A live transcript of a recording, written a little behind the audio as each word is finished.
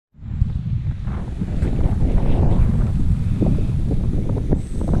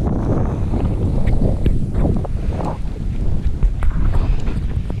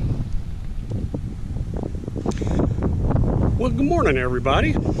morning,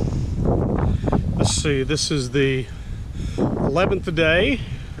 everybody. Let's see, this is the 11th day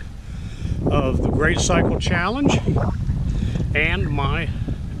of the Great Cycle Challenge and my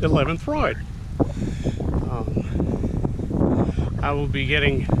 11th ride. I will be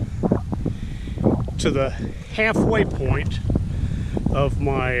getting to the halfway point of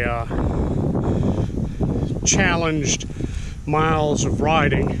my challenged miles of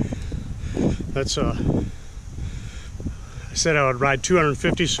riding. That's I said I would ride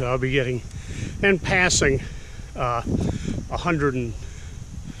 250, so I'll be getting and passing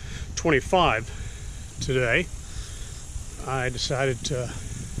 125 today. I decided to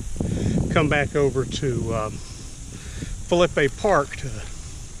come back over to Felipe Park to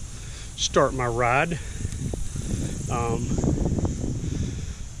start my ride.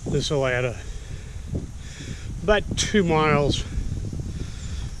 This will add about 2 miles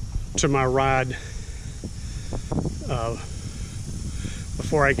to my ride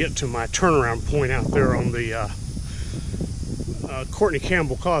before I get to my turnaround point out there on the Courtney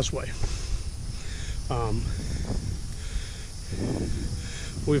Campbell Causeway.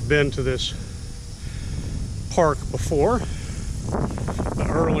 We've been to this park before.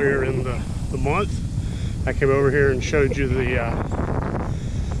 Earlier in the month, I came over here and showed you the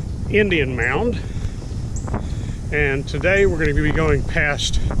Indian Mound. And today we're going to be going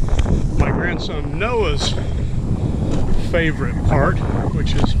past my grandson Noah's favorite part,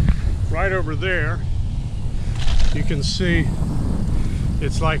 which is right over there. You can see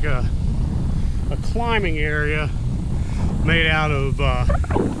it's like a climbing area made out of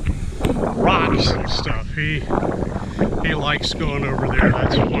rocks and stuff. He likes going over there.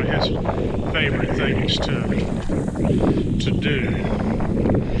 That's one of his favorite things to do.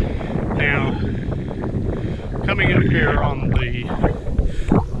 Now, coming up here on the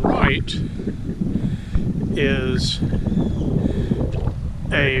right is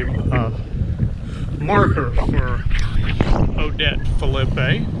a marker for Odette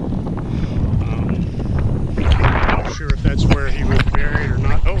Felipe. Not sure if that's where he was buried or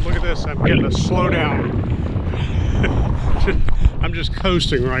not. Oh, look at this. I'm getting a slow down. I'm just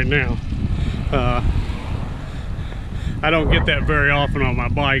coasting right now. I don't get that very often on my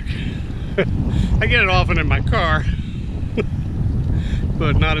bike. I get it often in my car,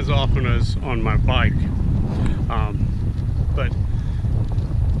 but not as often as on my bike. But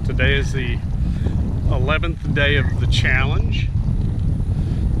today is the 11th day of the challenge,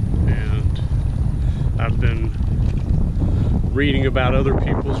 and I've been reading about other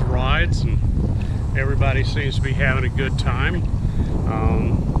people's rides, and everybody seems to be having a good time.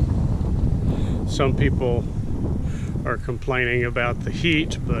 Some people are complaining about the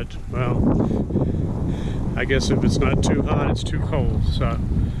heat, but well, I guess if it's not too hot, it's too cold. So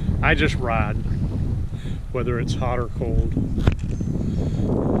I just ride, whether it's hot or cold.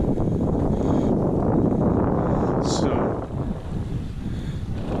 So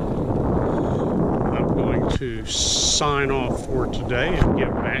I'm going to sign off for today and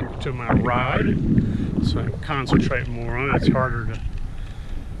get back to my ride, so I can concentrate more on it. It's harder to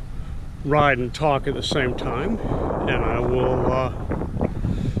ride and talk at the same time, and I will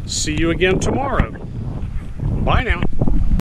see you again tomorrow. Bye now.